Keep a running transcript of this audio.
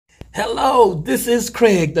Hello, this is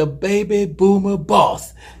Craig, the baby boomer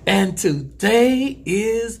boss, and today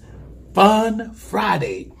is Fun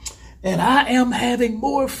Friday, and I am having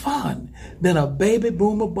more fun than a baby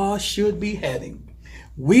boomer boss should be having.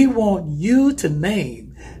 We want you to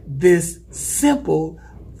name this simple,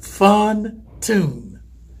 fun tune.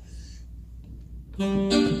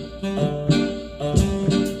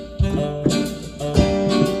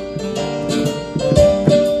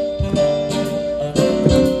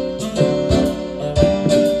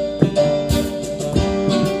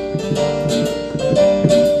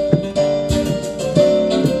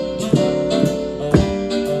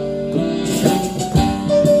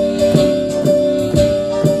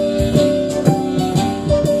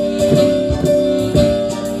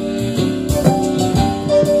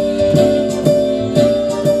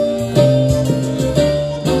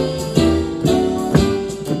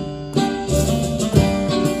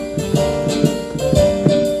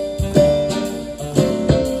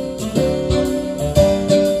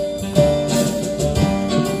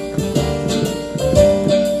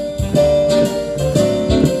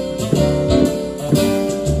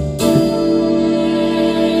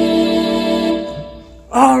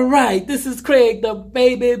 All right, this is Craig, the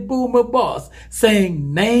baby boomer boss,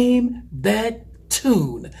 saying name that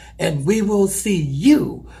tune, and we will see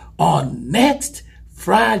you on next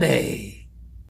Friday.